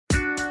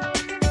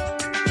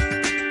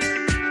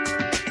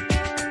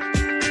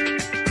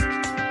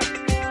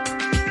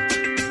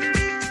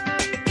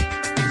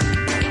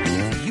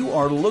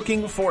are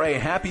looking for a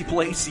happy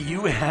place,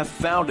 you have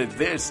found it.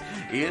 This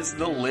is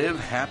the Live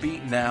Happy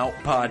Now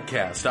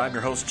podcast. I'm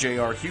your host,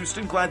 J.R.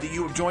 Houston. Glad that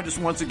you have joined us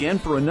once again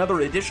for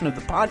another edition of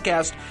the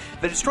podcast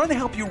that is trying to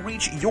help you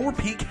reach your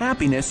peak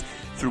happiness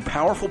through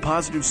powerful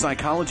positive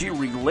psychology,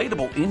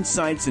 relatable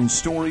insights and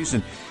stories,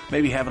 and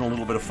maybe having a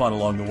little bit of fun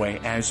along the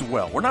way as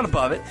well. We're not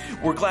above it.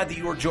 We're glad that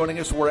you are joining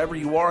us wherever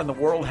you are in the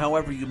world,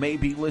 however you may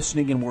be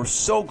listening, and we're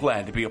so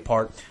glad to be a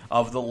part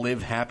of the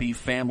Live Happy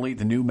family.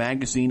 The new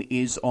magazine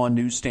is on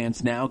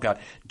newsstands now. Got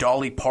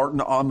Dolly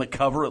Parton on the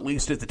cover, at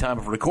least at the time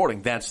of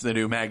recording. That's the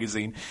new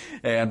magazine,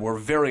 and we're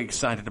very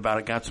excited about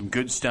it. Got some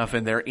good stuff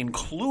in there,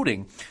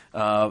 including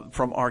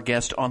from our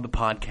guest on the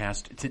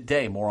podcast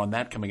today. More on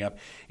that coming up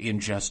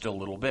in just a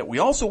little bit. We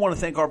also want to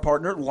thank our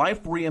partner,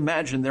 Life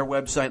Reimagined. Their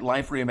website,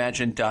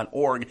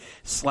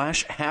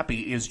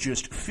 lifereimagined.org/happy, is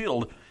just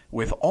filled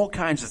with all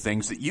kinds of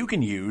things that you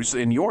can use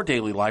in your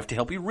daily life to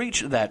help you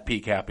reach that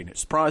peak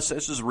happiness.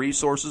 Processes,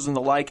 resources, and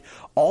the like,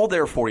 all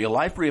there for you.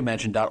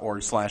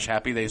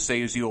 Lifereimagined.org/happy. They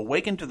say as you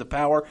awaken to the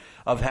power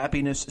of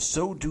happiness,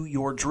 so do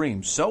your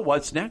dreams. So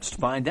what's next?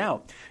 Find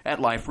out at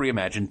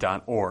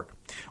lifereimagined.org.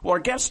 Well, our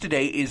guest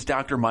today is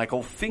Dr.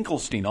 Michael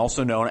Finkelstein,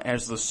 also known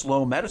as the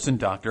Slow Medicine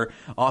Doctor,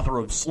 author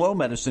of Slow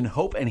Medicine,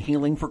 Hope and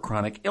Healing for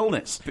Chronic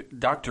Illness.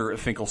 Dr.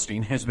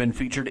 Finkelstein has been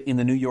featured in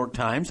the New York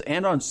Times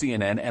and on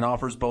CNN and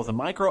offers both a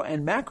micro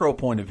and macro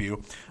point of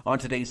view on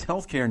today's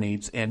healthcare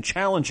needs and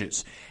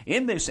challenges.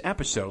 In this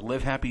episode,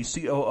 Live Happy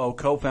COO,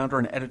 co-founder,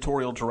 and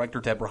editorial director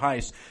Deborah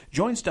Heiss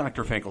joins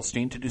Dr.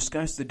 Finkelstein to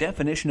discuss the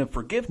definition of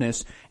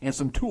forgiveness and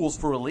some tools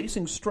for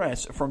releasing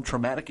stress from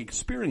traumatic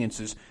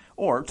experiences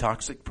or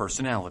toxic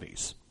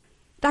personalities.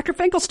 Dr.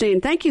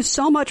 Finkelstein, thank you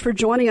so much for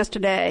joining us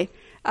today.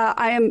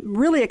 I am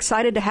really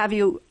excited to have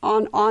you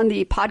on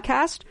the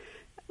podcast.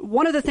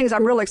 One of the things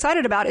I'm really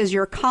excited about is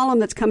your column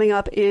that's coming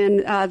up in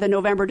the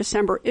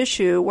November-December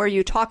issue, where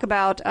you talk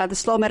about the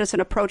slow medicine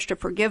approach to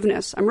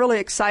forgiveness. I'm really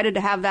excited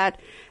to have that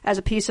as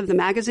a piece of the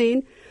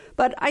magazine.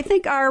 But I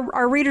think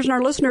our readers and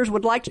our listeners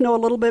would like to know a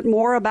little bit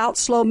more about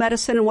slow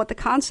medicine and what the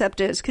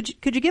concept is.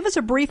 Could you give us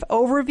a brief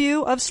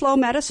overview of slow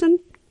medicine?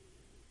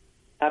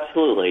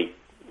 Absolutely.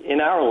 In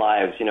our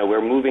lives,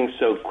 we're moving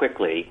so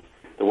quickly.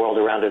 The world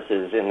around us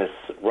is in this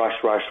rush,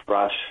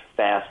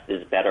 fast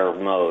is better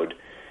mode,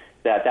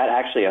 that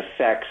actually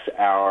affects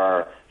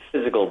our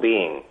physical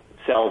being.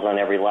 Cells on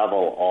every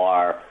level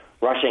are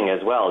rushing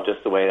as well,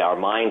 just the way our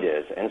mind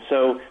is. And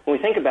so when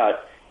we think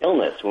about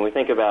illness, when we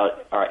think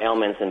about our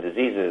ailments and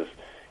diseases,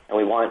 and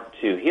we want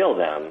to heal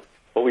them,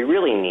 what we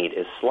really need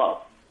is slow.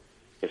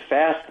 If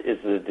fast is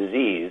the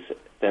disease,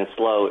 then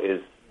slow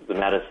is the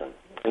medicine.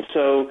 And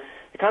so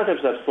the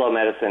concept of slow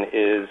medicine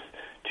is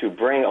to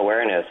bring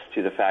awareness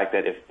to the fact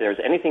that if there's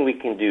anything we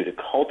can do to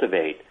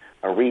cultivate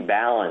a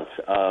rebalance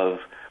of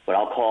what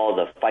I'll call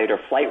the fight or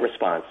flight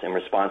response in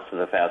response to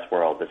the fast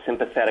world, the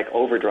sympathetic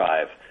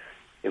overdrive,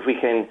 if we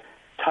can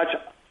touch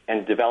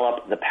and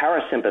develop the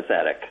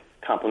parasympathetic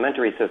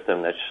complementary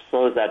system that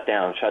slows that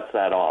down, shuts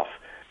that off,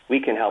 we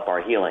can help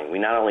our healing. We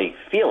not only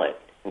feel it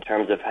in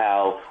terms of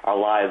how our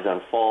lives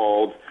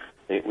unfold,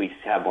 we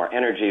have more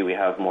energy, we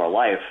have more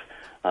life,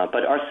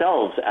 but our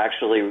cells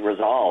actually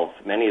resolve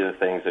many of the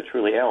things that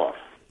truly ail us.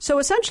 So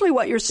essentially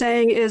what you're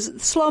saying is the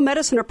slow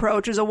medicine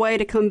approach is a way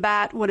to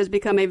combat what has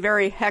become a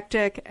very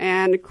hectic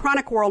and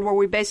chronic world where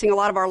we're basing a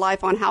lot of our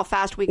life on how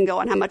fast we can go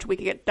and how much we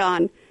can get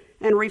done,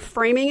 and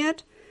reframing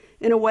it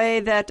in a way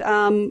that,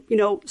 a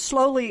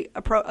slow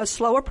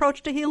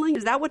approach to healing.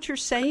 Is that what you're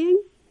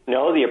saying?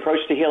 No, the approach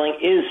to healing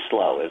is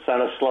slow. It's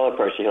not a slow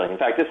approach to healing. In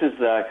fact, this is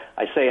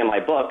I say in my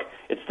book,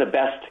 it's the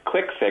best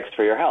quick fix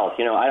for your health.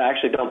 I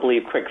actually don't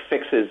believe quick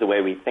fixes the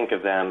way we think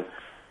of them,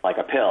 like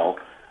a pill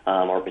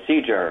or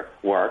procedure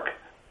work,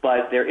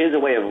 but there is a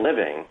way of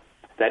living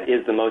that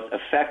is the most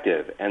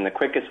effective and the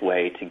quickest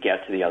way to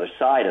get to the other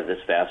side of this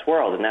fast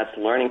world, and that's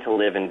learning to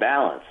live in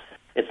balance.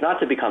 It's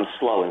not to become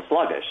slow and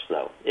sluggish,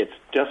 though. It's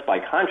just, by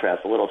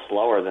contrast, a little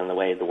slower than the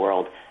way the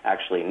world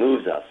actually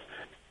moves us.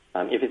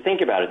 If you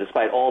think about it,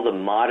 despite all the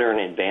modern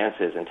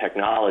advances in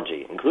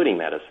technology, including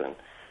medicine,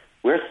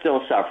 we're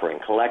still suffering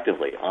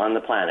collectively on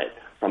the planet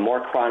from more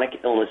chronic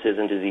illnesses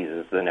and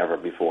diseases than ever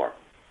before.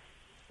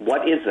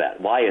 What is that?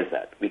 Why is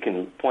that? We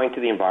can point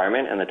to the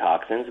environment and the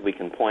toxins. We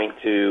can point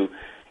to,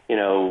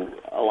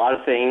 a lot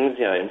of things,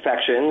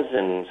 infections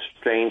and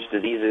strange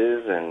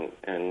diseases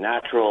and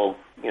natural,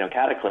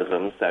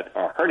 cataclysms that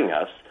are hurting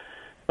us.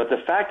 But the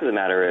fact of the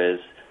matter is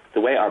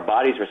the way our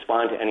bodies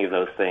respond to any of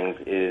those things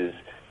is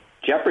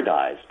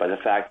jeopardized by the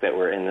fact that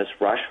we're in this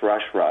rush,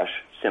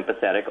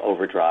 sympathetic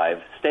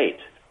overdrive state.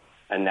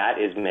 And that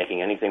is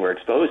making anything we're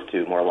exposed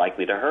to more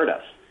likely to hurt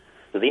us.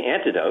 So the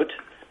antidote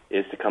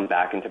is to come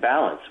back into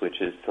balance,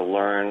 which is to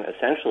learn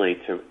essentially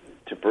to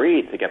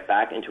breathe, to get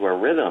back into a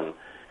rhythm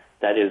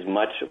that is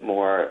much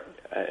more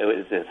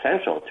is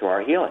essential to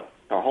our healing,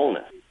 our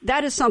wholeness.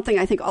 that is something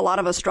I think a lot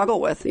of us struggle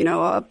with.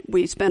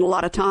 We spend a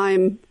lot of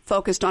time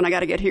focused on, I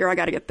got to get here, I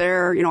got to get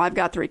there. I've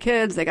got 3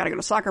 kids, they got to go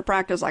to soccer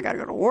practice, I got to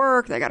go to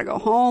work, they got to go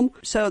home.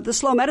 So the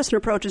slow medicine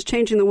approach is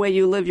changing the way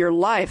you live your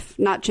life,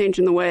 not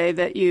changing the way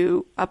that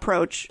you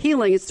approach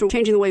healing. It's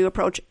changing the way you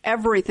approach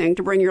everything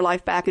to bring your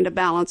life back into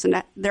balance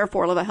and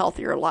therefore live a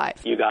healthier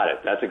life. You got it.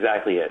 That's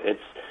exactly it. It's,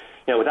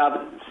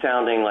 without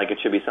sounding like it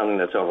should be something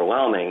that's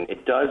overwhelming,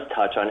 it does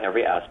touch on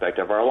every aspect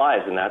of our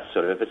lives, and that's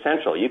sort of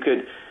essential. You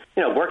could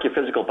work your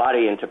physical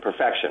body into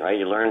perfection, right?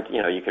 You learn,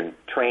 you can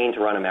train to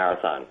run a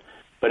marathon.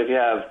 But if you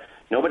have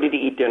nobody to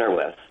eat dinner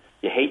with,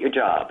 you hate your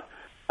job,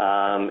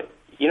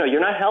 you're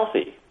not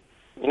healthy.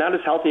 You're not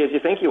as healthy as you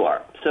think you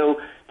are. So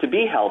to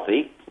be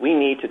healthy, we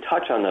need to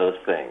touch on those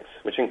things,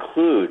 which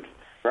include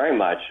very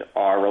much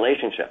our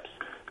relationships.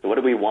 So what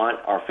do we want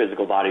our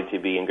physical body to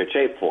be in good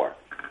shape for?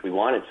 We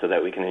want it so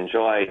that we can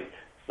enjoy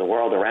the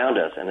world around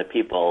us and the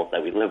people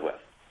that we live with.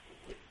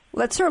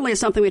 Well, that certainly is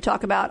something we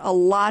talk about a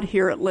lot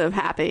here at Live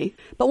Happy.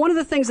 But one of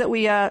the things that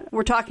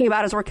we're talking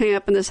about as we're coming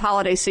up in this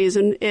holiday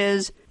season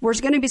is we're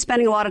going to be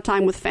spending a lot of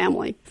time with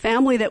family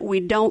that we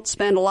don't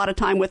spend a lot of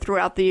time with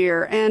throughout the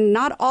year. And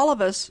not all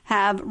of us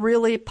have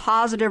really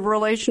positive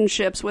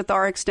relationships with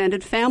our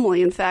extended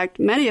family. In fact,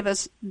 many of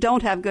us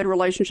don't have good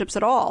relationships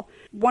at all.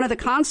 One of the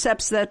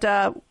concepts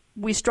that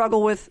we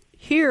struggle with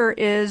here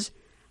is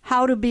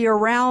how to be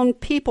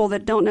around people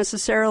that don't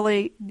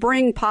necessarily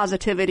bring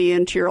positivity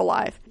into your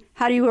life.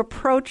 How do you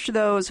approach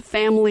those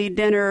family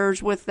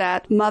dinners with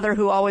that mother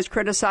who always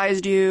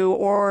criticized you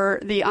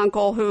or the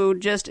uncle who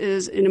just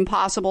is an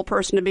impossible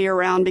person to be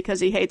around because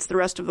he hates the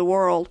rest of the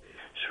world?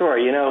 Sure.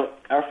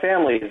 Our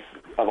families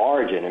of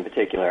origin in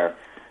particular,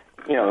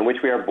 in which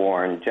we are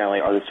born, generally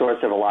are the source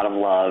of a lot of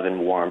love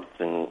and warmth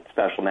and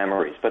special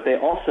memories. But they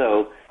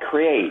also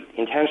create,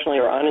 intentionally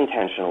or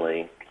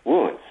unintentionally,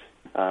 wounds.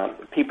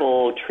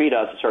 People treat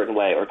us a certain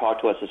way or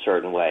talk to us a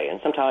certain way. And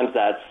sometimes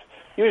that's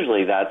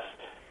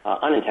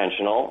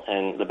unintentional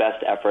and the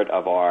best effort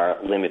of our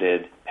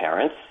limited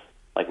parents,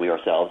 like we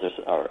ourselves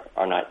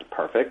are not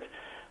perfect.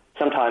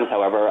 Sometimes,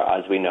 however,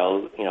 as we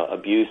know,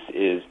 abuse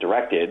is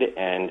directed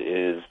and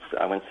is,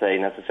 I wouldn't say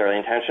necessarily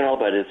intentional,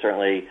 but is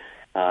certainly,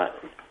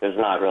 there's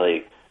not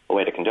really a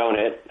way to condone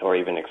it or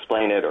even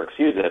explain it or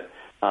excuse it.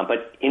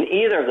 But in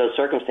either of those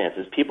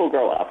circumstances, people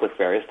grow up with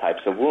various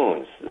types of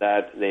wounds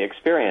that they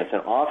experience,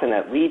 and often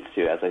that leads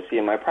to, as I see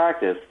in my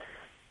practice,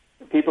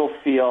 people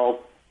feel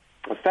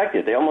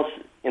affected. They almost,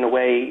 in a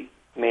way,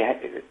 may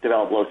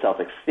develop low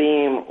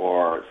self-esteem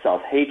or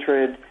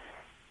self-hatred,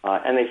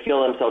 and they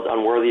feel themselves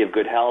unworthy of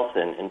good health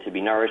and to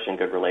be nourished in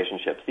good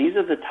relationships. These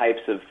are the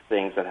types of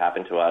things that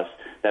happen to us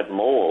that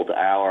mold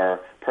our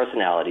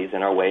personalities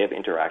and our way of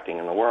interacting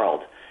in the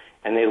world,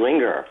 and they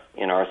linger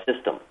in our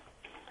system.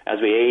 As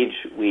we age,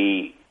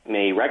 we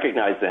may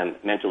recognize them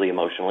mentally,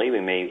 emotionally. We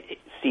may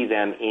see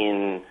them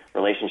in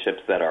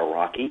relationships that are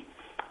rocky.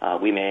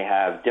 We may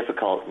have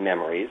difficult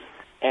memories,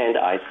 and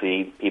I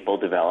see people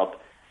develop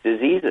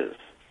diseases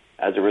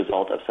as a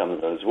result of some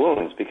of those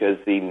wounds because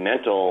the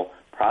mental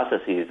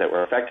processes that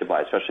we're affected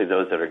by, especially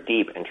those that are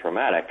deep and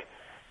traumatic,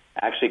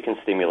 actually can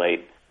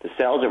stimulate the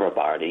cells of our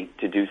body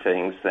to do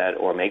things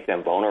or make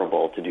them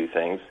vulnerable to do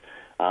things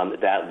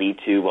that lead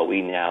to what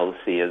we now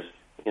see as,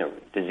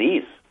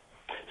 disease.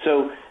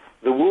 So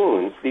the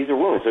wounds, these are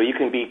wounds. So you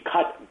can be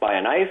cut by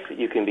a knife,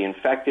 you can be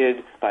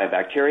infected by a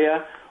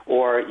bacteria,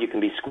 or you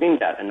can be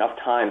screamed at enough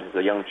times as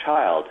a young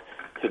child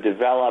to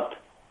develop,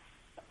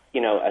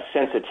 a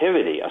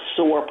sensitivity, a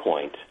sore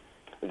point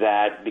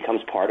that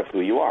becomes part of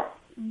who you are.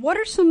 What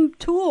are some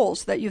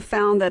tools that you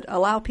found that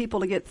allow people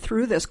to get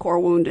through this core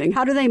wounding?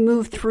 How do they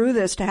move through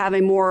this to have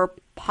a more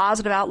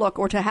positive outlook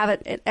or to have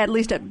it, at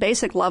least at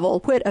basic level,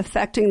 quit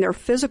affecting their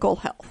physical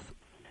health?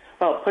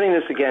 Well, putting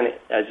this again,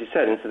 as you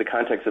said, into the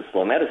context of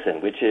slow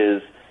medicine, which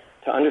is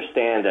to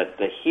understand that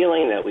the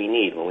healing that we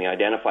need when we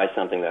identify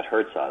something that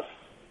hurts us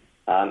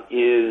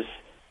is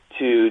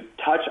to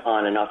touch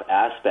on enough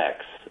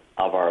aspects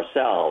of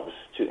ourselves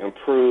to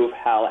improve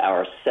how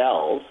our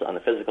cells on the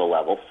physical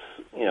level,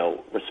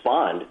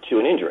 respond to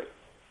an injury.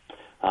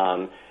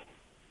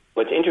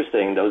 What's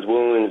interesting, those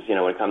wounds, when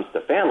it comes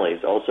to families,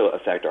 also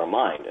affect our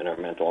mind and our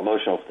mental,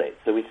 emotional state.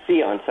 So we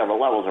see on several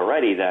levels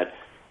already that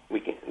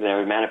there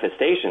are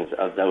manifestations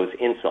of those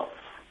insults.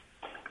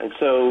 And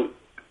so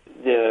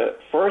the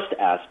first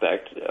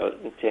aspect,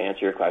 to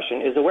answer your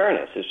question, is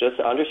awareness. It's just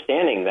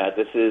understanding that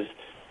this is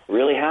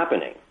really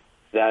happening,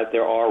 that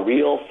there are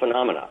real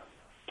phenomena,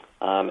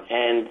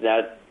 and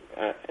that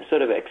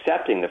sort of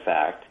accepting the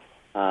fact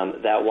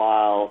that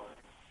while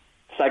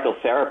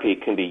psychotherapy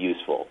can be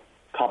useful,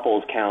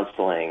 couples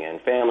counseling and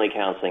family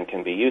counseling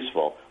can be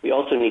useful, we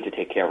also need to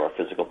take care of our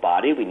physical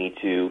body. We need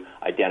to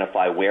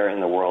identify where in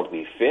the world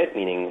we fit,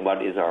 meaning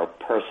what is our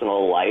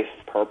personal life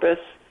purpose.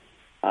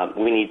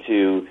 We need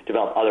to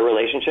develop other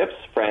relationships,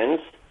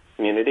 friends,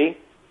 community.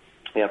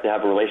 We have to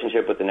have a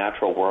relationship with the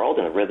natural world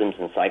and the rhythms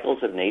and cycles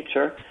of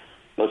nature.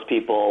 Most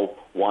people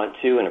want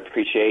to and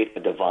appreciate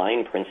a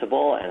divine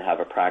principle and have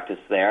a practice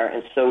there.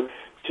 And so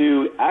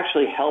to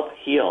actually help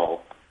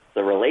heal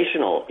the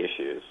relational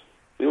issues,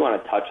 we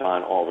want to touch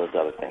on all those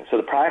other things. So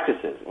the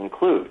practices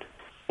include,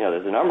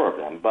 there's a number of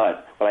them,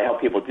 but what I help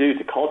people do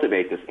to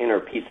cultivate this inner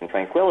peace and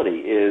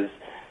tranquility is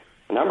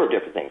a number of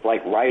different things,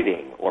 like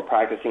writing or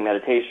practicing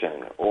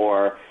meditation,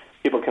 or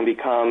people can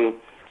become,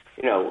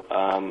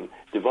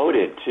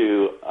 devoted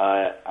to,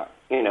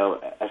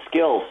 a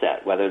skill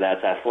set, whether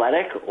that's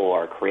athletic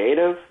or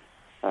creative.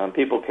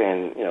 People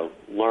can,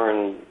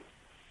 learn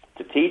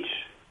to teach.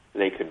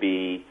 They could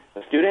be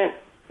a student,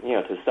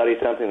 to study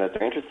something that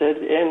they're interested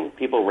in.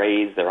 People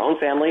raise their own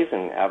families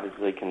and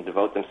obviously can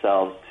devote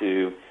themselves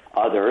to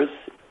others,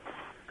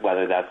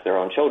 whether that's their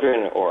own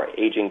children or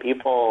aging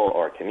people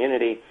or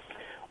community.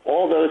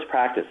 All those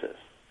practices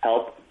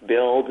help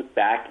build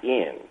back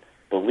in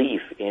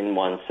belief in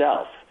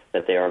oneself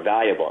that they are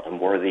valuable and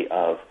worthy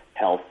of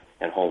health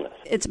and wholeness.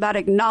 It's about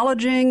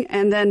acknowledging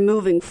and then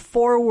moving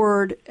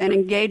forward and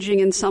engaging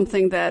in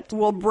something that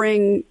will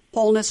bring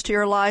wholeness to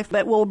your life,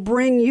 that will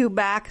bring you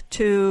back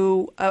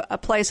to a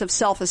place of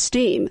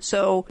self-esteem.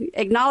 So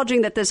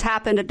acknowledging that this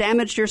happened, it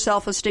damaged your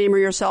self-esteem or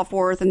your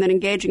self-worth, and then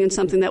engaging in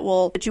something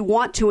that you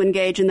want to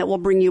engage in that will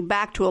bring you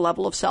back to a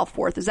level of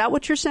self-worth. Is that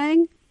what you're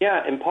saying?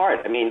 Yeah, in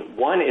part.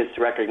 One is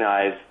to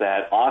recognize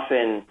that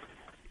often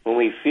when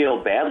we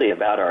feel badly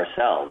about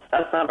ourselves,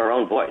 that's not our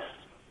own voice.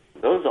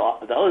 Those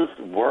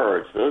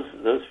words, those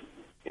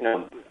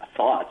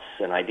thoughts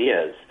and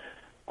ideas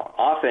are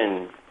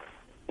often,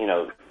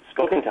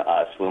 spoken to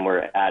us when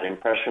we're at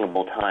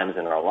impressionable times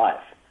in our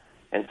life.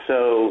 And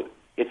so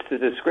it's to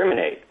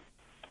discriminate,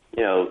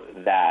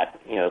 that,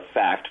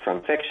 fact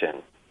from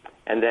fiction,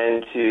 and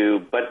then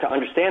to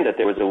understand that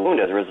there was a wound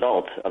as a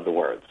result of the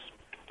words,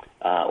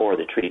 or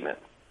the treatment,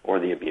 or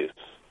the abuse.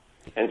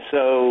 And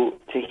so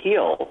to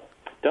heal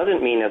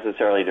doesn't mean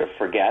necessarily to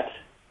forget,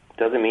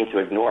 doesn't mean to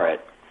ignore it,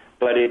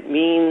 but it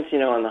means,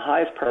 on the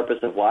highest purpose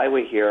of why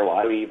we're here,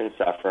 why we even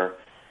suffer,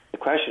 the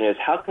question is,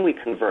 how can we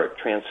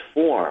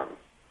transform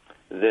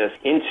this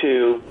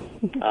into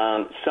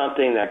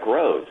something that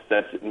grows,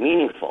 that's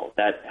meaningful,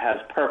 that has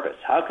purpose?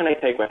 How can I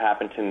take what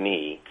happened to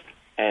me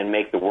and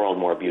make the world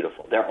more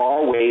beautiful? There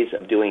are ways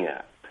of doing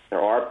that. There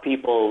are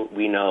people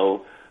we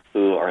know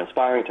who are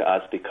inspiring to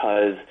us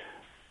because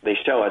they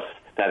show us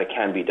that it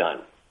can be done.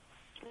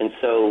 And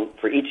so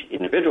for each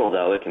individual,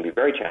 though, it can be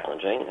very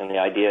challenging, and the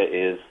idea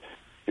is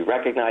to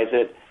recognize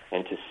it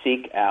and to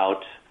seek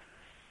out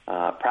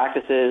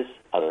practices,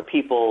 other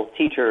people,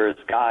 teachers,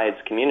 guides,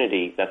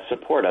 community that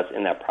support us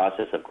in that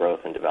process of growth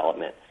and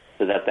development,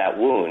 so that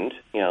wound,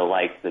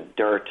 like the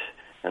dirt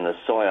and the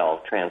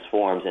soil,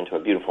 transforms into a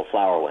beautiful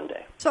flower one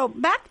day. So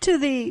back to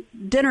the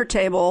dinner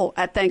table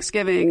at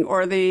Thanksgiving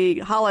or the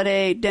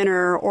holiday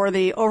dinner or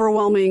the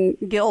overwhelming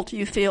guilt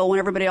you feel when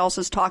everybody else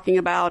is talking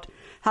about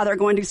how they're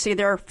going to see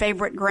their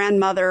favorite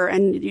grandmother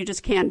and you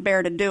just can't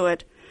bear to do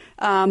it.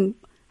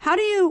 How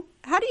do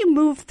you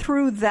move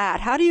through that?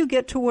 How do you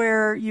get to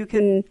where you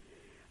can,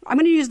 I'm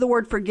going to use the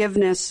word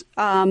forgiveness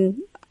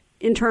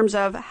in terms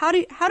of how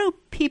do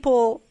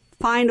people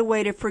find a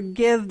way to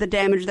forgive the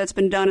damage that's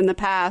been done in the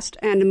past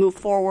and to move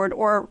forward,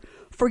 or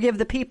forgive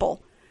the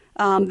people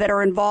that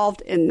are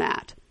involved in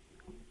that?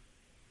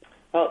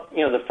 Well,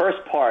 the first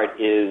part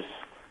is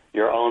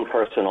your own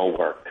personal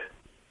work.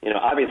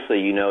 Obviously,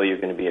 you're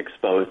going to be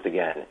exposed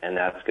again, and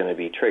that's going to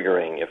be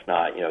triggering, if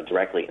not,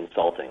 directly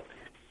insulting.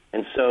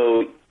 And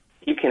so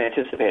you can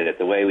anticipate it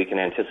the way we can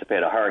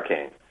anticipate a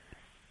hurricane.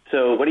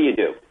 So what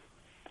do?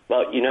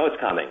 Well,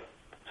 it's coming.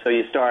 So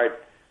you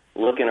start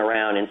looking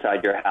around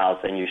inside your house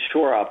and you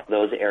shore up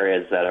those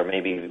areas that are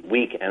maybe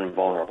weak and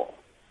vulnerable.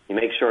 You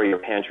make sure your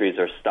pantries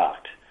are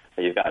stocked,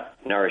 that you've got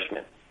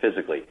nourishment,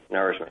 physically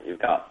nourishment, you've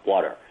got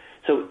water.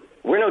 So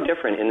we're no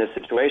different in this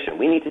situation.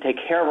 We need to take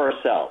care of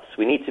ourselves.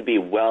 We need to be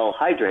well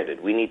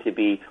hydrated. We need to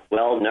be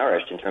well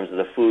nourished in terms of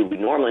the food we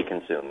normally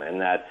consume,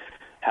 and that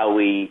how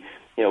we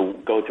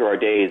go through our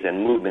days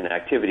and movement and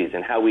activities,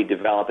 and how we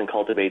develop and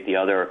cultivate the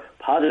other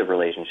positive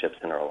relationships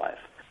in our life.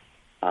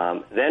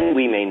 Then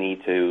we may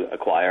need to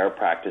acquire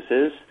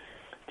practices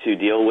to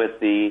deal with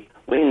the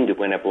wind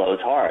when it blows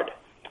hard,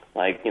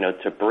 like,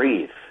 to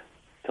breathe,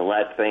 to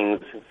let things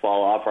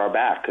fall off our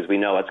back because we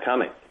know it's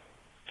coming.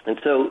 And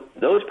so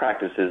those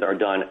practices are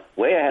done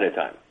way ahead of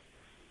time,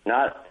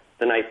 not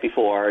the night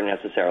before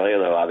necessarily,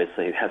 although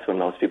obviously that's when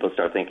most people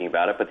start thinking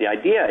about it. But the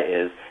idea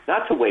is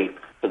not to wait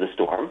for the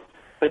storm,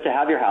 but to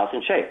have your house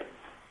in shape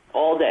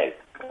all day,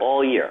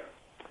 all year,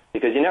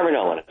 because you never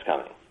know when it's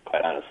coming,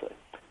 quite honestly.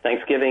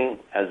 Thanksgiving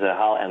and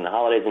the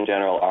holidays in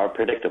general are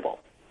predictable.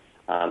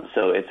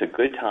 So it's a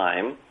good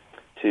time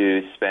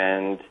to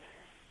spend,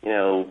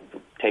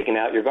 taking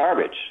out your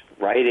garbage,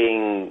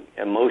 writing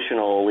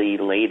emotionally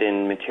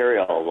laden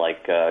material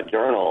like a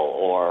journal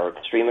or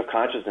stream of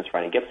consciousness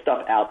writing. Get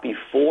stuff out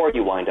before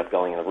you wind up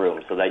going in the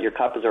room so that your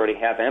cup is already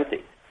half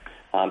empty.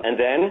 And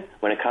then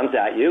when it comes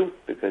at you,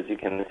 because you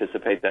can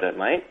anticipate that it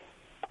might,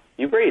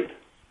 you breathe.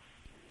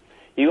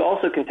 You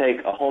also can take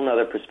a whole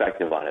other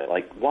perspective on it.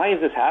 Like, why is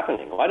this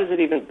happening? Why does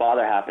it even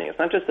bother happening? It's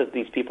not just that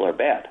these people are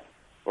bad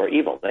or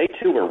evil. They,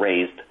 too, were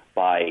raised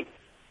by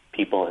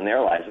people in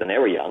their lives when they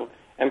were young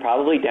and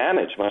probably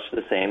damaged much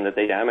the same that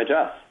they damage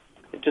us.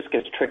 It just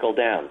gets trickled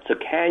down. So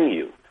can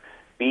you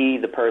be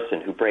the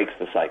person who breaks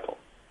the cycle?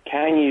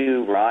 Can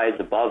you rise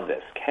above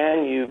this?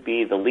 Can you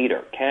be the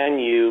leader? Can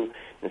you,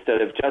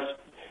 instead of just,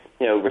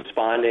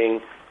 responding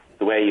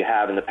the way you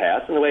have in the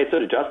past, and the way it's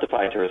sort of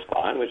justified to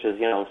respond, which is,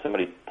 if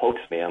somebody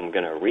pokes me, I'm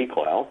going to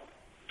recoil.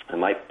 I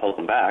might poke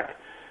them back.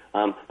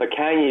 But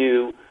can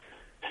you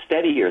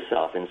steady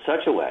yourself in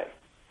such a way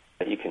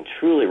that you can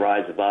truly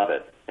rise above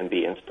it and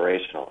be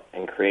inspirational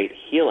and create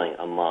healing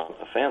among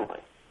a family?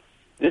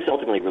 This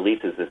ultimately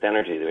releases this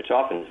energy, which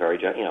often is very,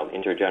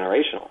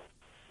 intergenerational.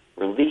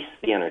 Release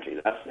the energy.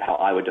 That's how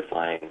I would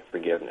define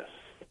forgiveness.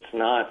 It's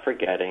not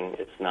forgetting.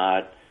 It's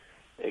not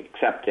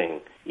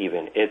accepting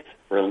even. It's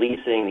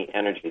releasing the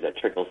energy that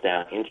trickles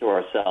down into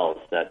ourselves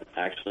that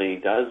actually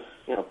does,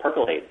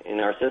 percolate in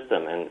our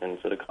system and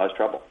sort of cause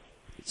trouble.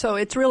 So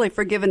it's really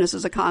forgiveness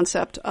as a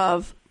concept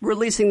of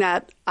releasing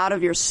that out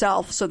of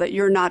yourself so that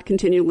you're not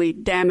continually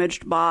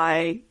damaged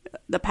by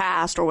the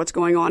past or what's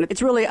going on.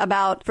 It's really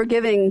about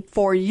forgiving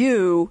for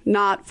you,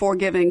 not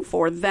forgiving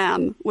for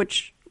them,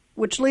 which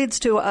leads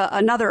to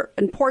another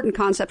important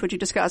concept which you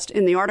discussed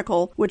in the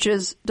article, which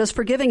is, does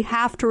forgiving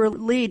have to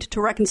lead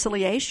to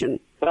reconciliation?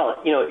 Well,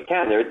 it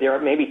can. There are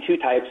maybe two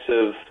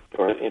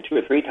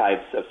or three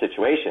types of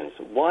situations.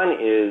 One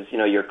is,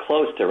 you're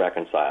close to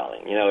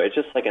reconciling. It's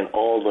just like an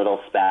old little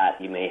spat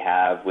you may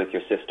have with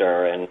your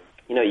sister, and,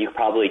 you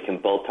probably can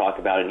both talk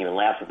about it and even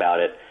laugh about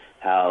it,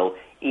 how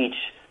each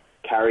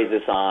carries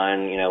this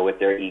on, with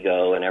their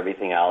ego and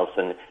everything else.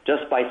 And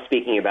just by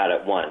speaking about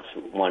it once,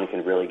 one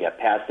can really get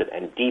past it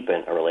and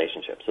deepen a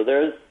relationship. So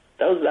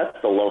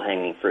that's the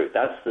low-hanging fruit.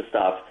 That's the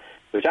stuff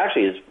which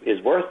actually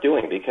is worth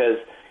doing because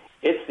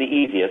it's the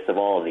easiest of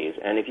all of these.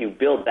 And if you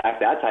build back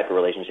that type of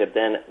relationship,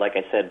 then, like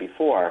I said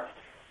before,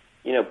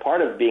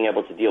 part of being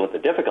able to deal with the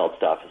difficult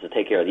stuff is to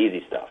take care of the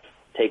easy stuff.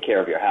 Take care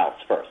of your house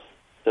first.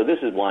 So this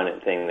is one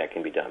thing that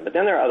can be done. But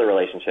then there are other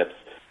relationships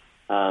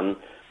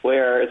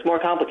where it's more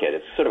complicated.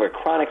 It's sort of a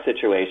chronic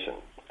situation.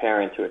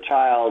 Parent to a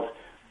child,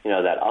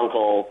 that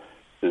uncle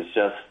who's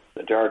just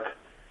a jerk,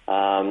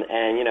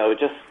 and,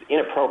 just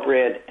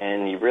inappropriate,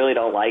 and you really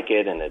don't like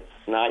it, and it's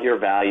not your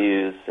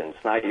values, and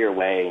it's not your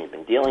way, and you've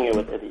been dealing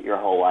with it your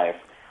whole life.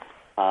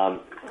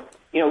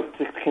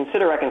 To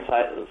consider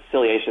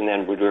reconciliation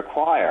then would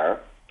require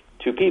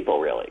two people,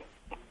 really.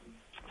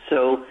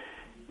 So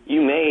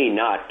you may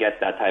not get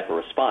that type of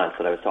response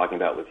that I was talking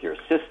about with your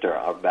sister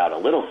about a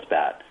little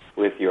spat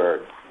with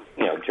your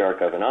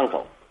jerk of an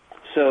uncle.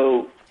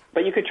 So,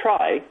 but you could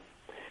try.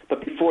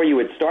 But before you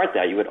would start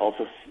that, you would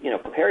also,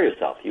 prepare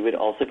yourself. You would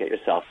also get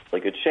yourself in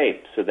good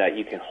shape so that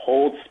you can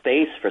hold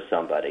space for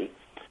somebody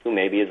who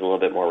maybe is a little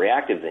bit more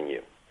reactive than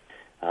you.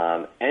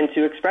 And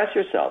to express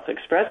yourself,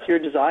 express your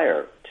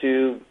desire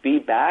to be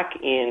back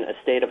in a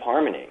state of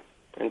harmony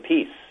and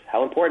peace,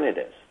 how important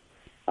it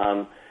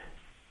is.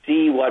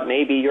 See what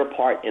may be your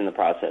part in the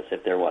process,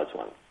 if there was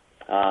one.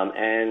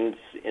 And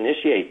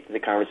initiate the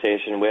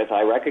conversation with,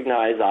 I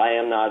recognize I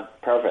am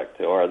not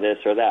perfect, or this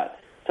or that.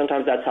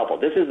 Sometimes that's helpful.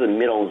 This is the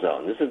middle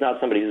zone. This is not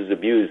somebody who's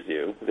abused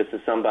you. This is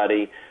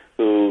somebody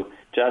who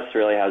just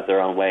really has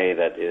their own way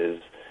that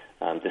is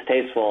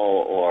distasteful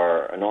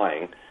or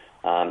annoying.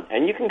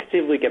 And you can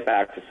conceivably get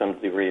back to some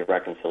degree of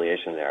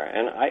reconciliation there.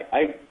 And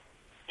I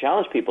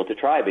challenge people to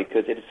try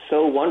because it is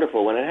so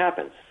wonderful when it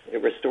happens.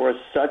 It restores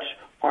such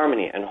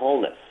harmony and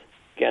wholeness.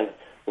 Again,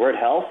 the word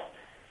health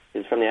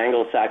is from the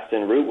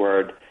Anglo-Saxon root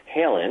word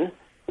halen,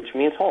 which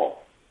means whole.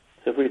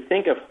 So if we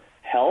think of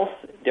health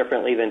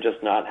differently than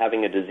just not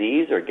having a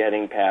disease or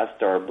getting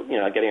past or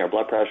getting our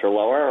blood pressure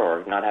lower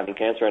or not having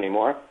cancer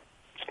anymore,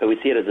 but we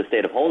see it as a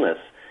state of wholeness.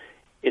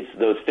 It's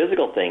those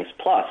physical things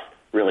plus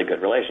really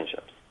good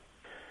relationships.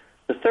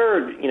 The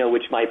third,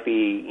 which might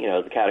be,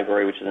 the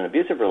category which is an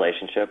abusive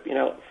relationship,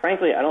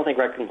 frankly, I don't think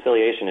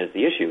reconciliation is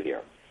the issue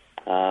here.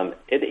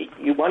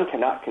 One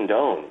cannot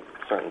condone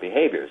certain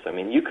behaviors. I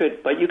mean, you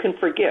can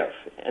forgive.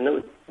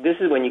 And this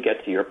is when you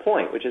get to your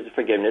point, which is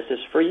forgiveness is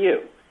for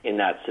you in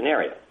that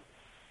scenario.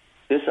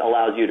 This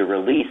allows you to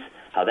release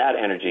how that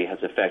energy has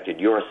affected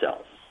your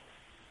cells.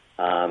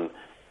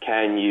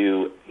 Can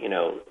you,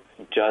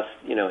 just,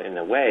 in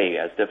a way,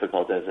 as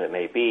difficult as it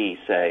may be,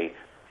 say,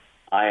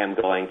 I am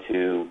going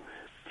to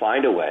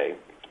find a way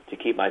to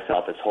keep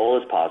myself as whole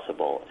as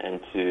possible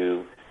and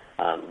to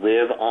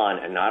live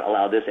on and not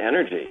allow this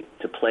energy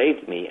to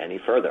plague me any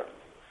further.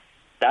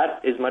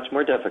 That is much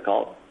more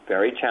difficult,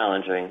 very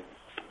challenging,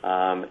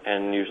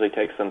 and usually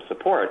takes some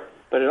support.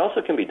 But it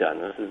also can be done.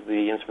 This is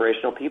the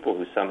inspirational people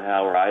who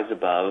somehow rise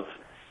above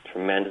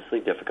tremendously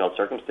difficult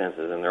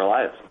circumstances in their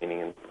lives,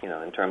 meaning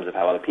in terms of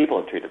how other people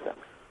have treated them.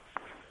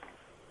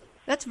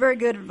 That's very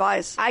good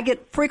advice. I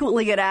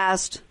frequently get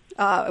asked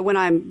when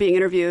I'm being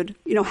interviewed,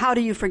 how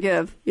do you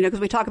forgive? Because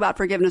we talk about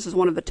forgiveness as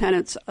one of the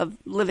tenets of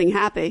living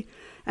happy.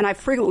 And I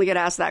frequently get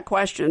asked that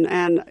question,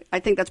 and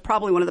I think that's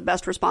probably one of the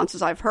best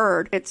responses I've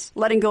heard. It's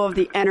letting go of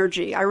the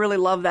energy. I really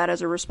love that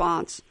as a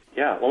response.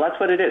 Yeah, well, that's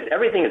what it is.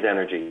 Everything is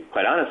energy,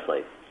 quite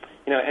honestly.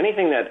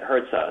 Anything that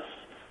hurts us,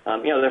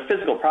 there are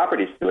physical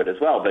properties to it as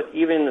well, but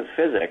even the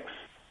physics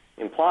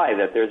imply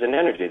that there's an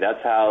energy.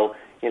 That's how,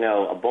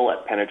 a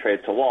bullet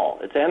penetrates a wall.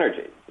 It's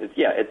energy.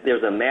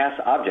 There's a mass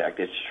object,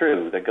 it's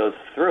true, that goes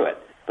through it,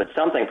 but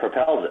something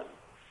propels it.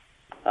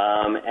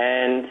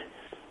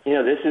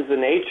 This is the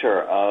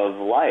nature of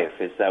life,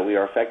 is that we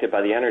are affected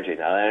by the energy.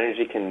 Now, that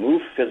energy can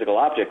move physical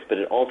objects, but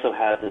it also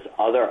has this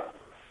other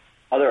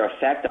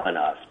effect on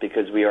us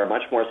because we are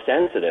much more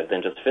sensitive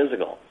than just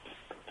physical.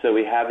 So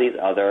we have these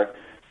other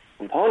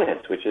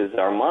components, which is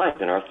our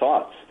mind and our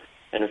thoughts.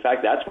 And in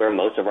fact, that's where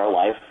most of our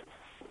life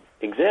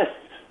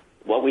exists,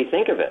 what we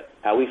think of it,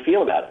 how we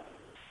feel about it.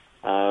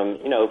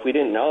 If we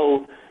didn't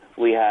know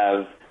we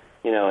have,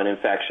 an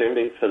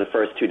infection for the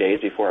first 2 days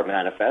before it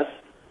manifests,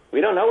 we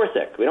don't know we're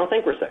sick. We don't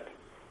think we're sick.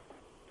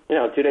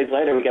 2 days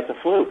later we get the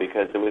flu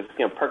because it was,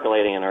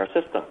 percolating in our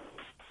system.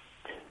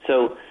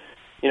 So,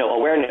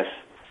 awareness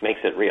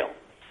makes it real.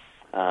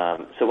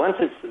 So once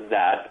it's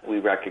that, we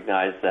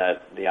recognize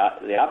that the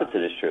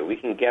opposite is true. We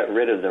can get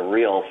rid of the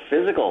real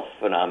physical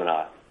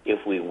phenomena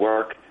if we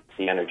work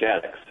the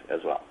energetics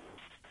as well.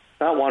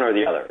 It's not one or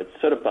the other. It's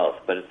sort of both,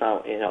 but it's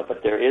not,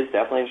 but there is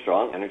definitely a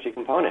strong energy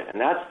component. And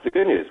that's the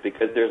good news,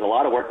 because there's a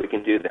lot of work we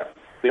can do there.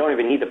 We don't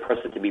even need the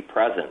person to be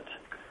present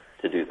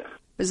to do that.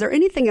 Is there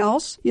anything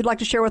else you'd like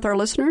to share with our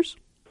listeners?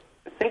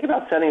 Think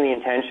about setting the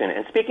intention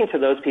and speaking to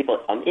those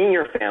people in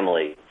your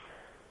family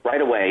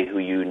right away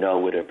who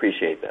would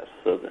appreciate this.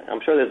 So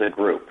I'm sure there's a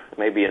group,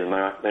 maybe a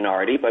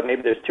minority, but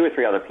maybe there's 2 or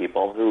 3 other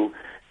people who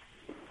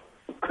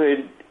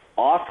could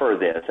offer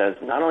this as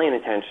not only an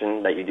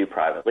intention that you do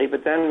privately,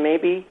 but then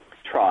maybe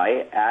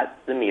try at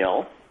the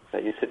meal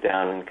that you sit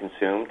down and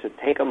consume to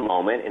take a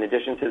moment, in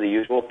addition to the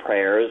usual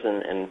prayers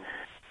and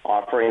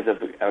offerings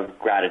of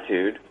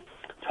gratitude,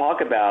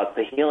 talk about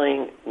the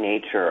healing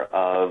nature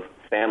of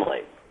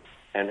family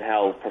and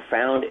how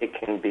profound it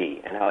can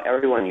be and how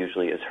everyone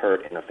usually is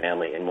hurt in a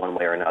family in one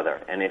way or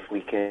another. And if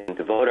we can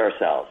devote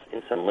ourselves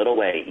in some little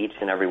way, each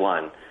and every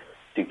one,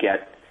 to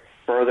get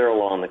further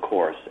along the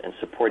course and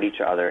support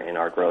each other in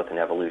our growth and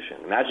evolution.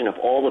 Imagine if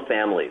all the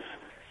families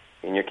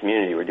in your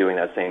community were doing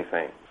that same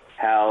thing,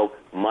 how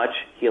much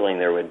healing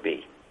there would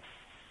be,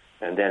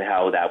 and then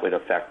how that would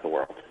affect the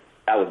world.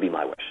 That would be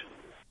my wish.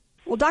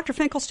 Well, Dr.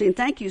 Finkelstein,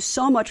 thank you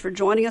so much for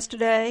joining us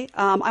today.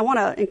 I want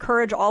to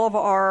encourage all of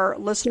our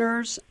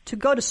listeners to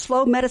go to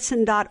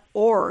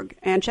slowmedicine.org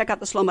and check out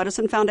the Slow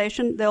Medicine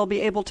Foundation. They'll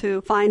be able to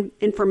find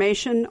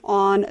information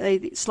on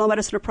a slow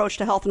medicine approach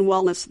to health and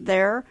wellness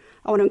there.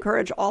 I want to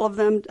encourage all of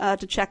them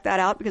to check that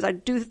out, because I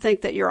do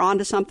think that you're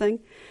onto something,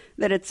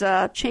 that it's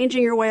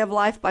changing your way of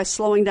life by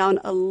slowing down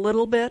a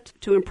little bit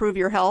to improve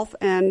your health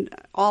and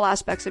all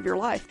aspects of your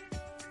life.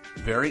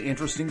 Very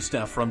interesting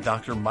stuff from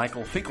Dr.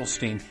 Michael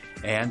Finkelstein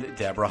and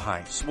Deborah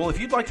Heiss. Well, if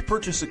you'd like to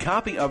purchase a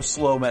copy of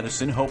Slow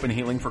Medicine, Hope and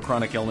Healing for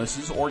Chronic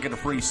Illnesses, or get a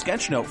free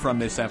sketch note from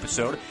this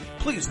episode,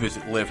 please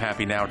visit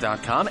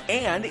livehappynow.com.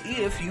 And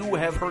if you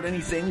have heard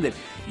anything that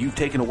you've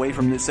taken away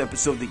from this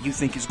episode that you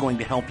think is going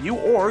to help you,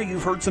 or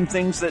you've heard some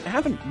things that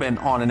haven't been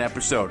on an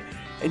episode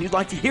and you'd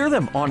like to hear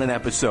them on an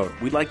episode,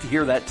 we'd like to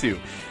hear that too.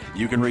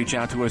 You can reach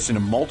out to us in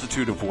a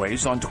multitude of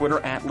ways on Twitter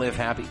at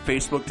LiveHappy,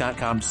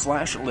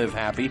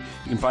 Facebook.com/LiveHappy. You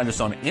can find us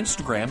on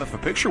Instagram, if a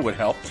picture would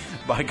help,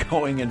 by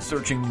going and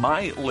searching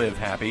My Live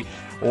Happy,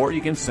 or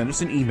you can send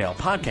us an email,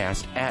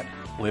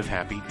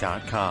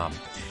 podcast@livehappy.com.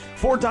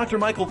 For Dr.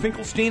 Michael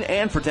Finkelstein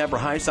and for Deborah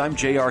Heiss, I'm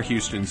J.R.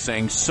 Houston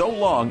saying so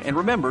long, and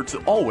remember to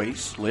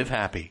always live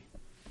happy.